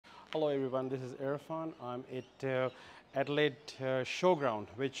Hello everyone, this is Irfan. I'm at Adelaide Showground,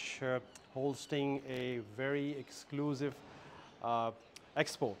 which hosting a very exclusive uh,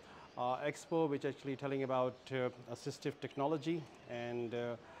 expo. Expo which actually telling about assistive technology and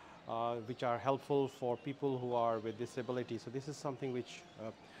which are helpful for people who are with disability. So this is something which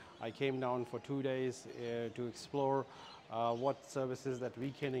I came down for 2 days to explore what services that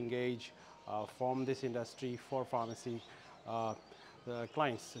we can engage from this industry for pharmacy. The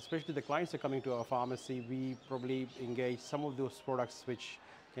clients, especially the clients are coming to our pharmacy, we probably engage some of those products which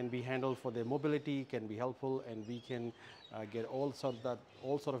can be handled for their mobility, can be helpful, and we can get all sort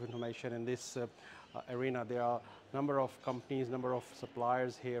of information in this arena. There are a number of companies, number of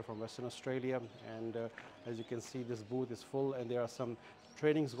suppliers here from Western Australia, and as you can see, this booth is full, and there are some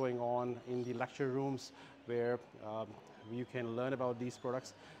trainings going on in the lecture rooms where you can learn about these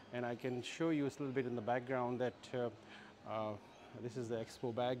products. And I can show you a little bit in the background that this is the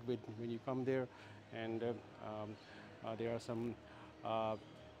expo bag when you come there, and there are some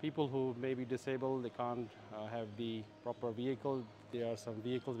people who may be disabled, they can't have the proper vehicle. There are some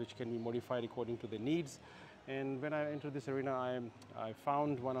vehicles which can be modified according to their needs. And when I entered this arena, I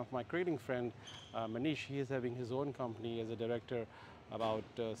found one of my creating friend, Manish. He is having his own company as a director about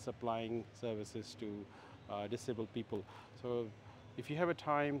supplying services to disabled people. So if you have a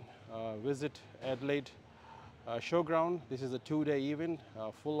time, visit Adelaide Showground. This is a 2-day event,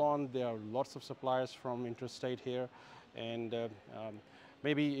 full on. There are lots of suppliers from interstate here, and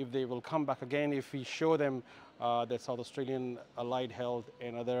maybe if they will come back again if we show them that South Australian allied health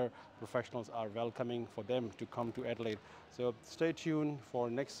and other professionals are welcoming for them to come to Adelaide. So stay tuned for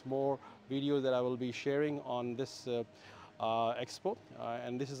next more videos that I will be sharing on this expo.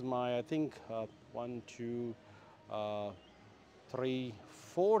 And this is my, I think, 1, 2, 3,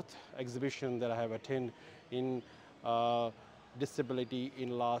 4th exhibition that I have attended in disability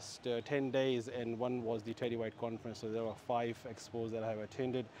in last 10 days, and one was the Teddy White conference. So there were 5 expos that I have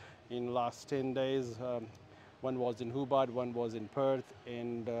attended in last 10 days. One was in Hobart, one was in Perth,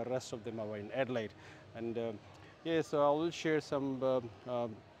 and the rest of them are in Adelaide. And yeah, so I will share some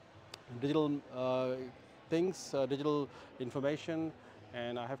digital things, digital information,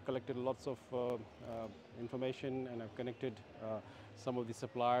 and I have collected lots of information, and I've connected some of the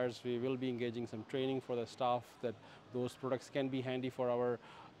suppliers. We will be engaging some training for the staff that those products can be handy for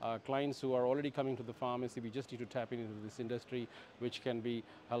our clients who are already coming to the pharmacy. We just need to tap into this industry, which can be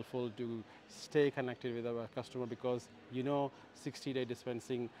helpful to stay connected with our customer, because 60-day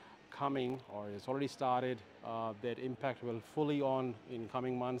dispensing coming, or it's already started. That impact will fully on in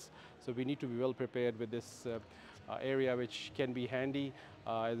coming months. So we need to be well prepared with this area, which can be handy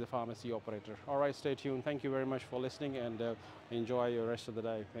as a pharmacy operator. All right, stay tuned. Thank you very much for listening, and enjoy your rest of the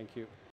day. Thank you.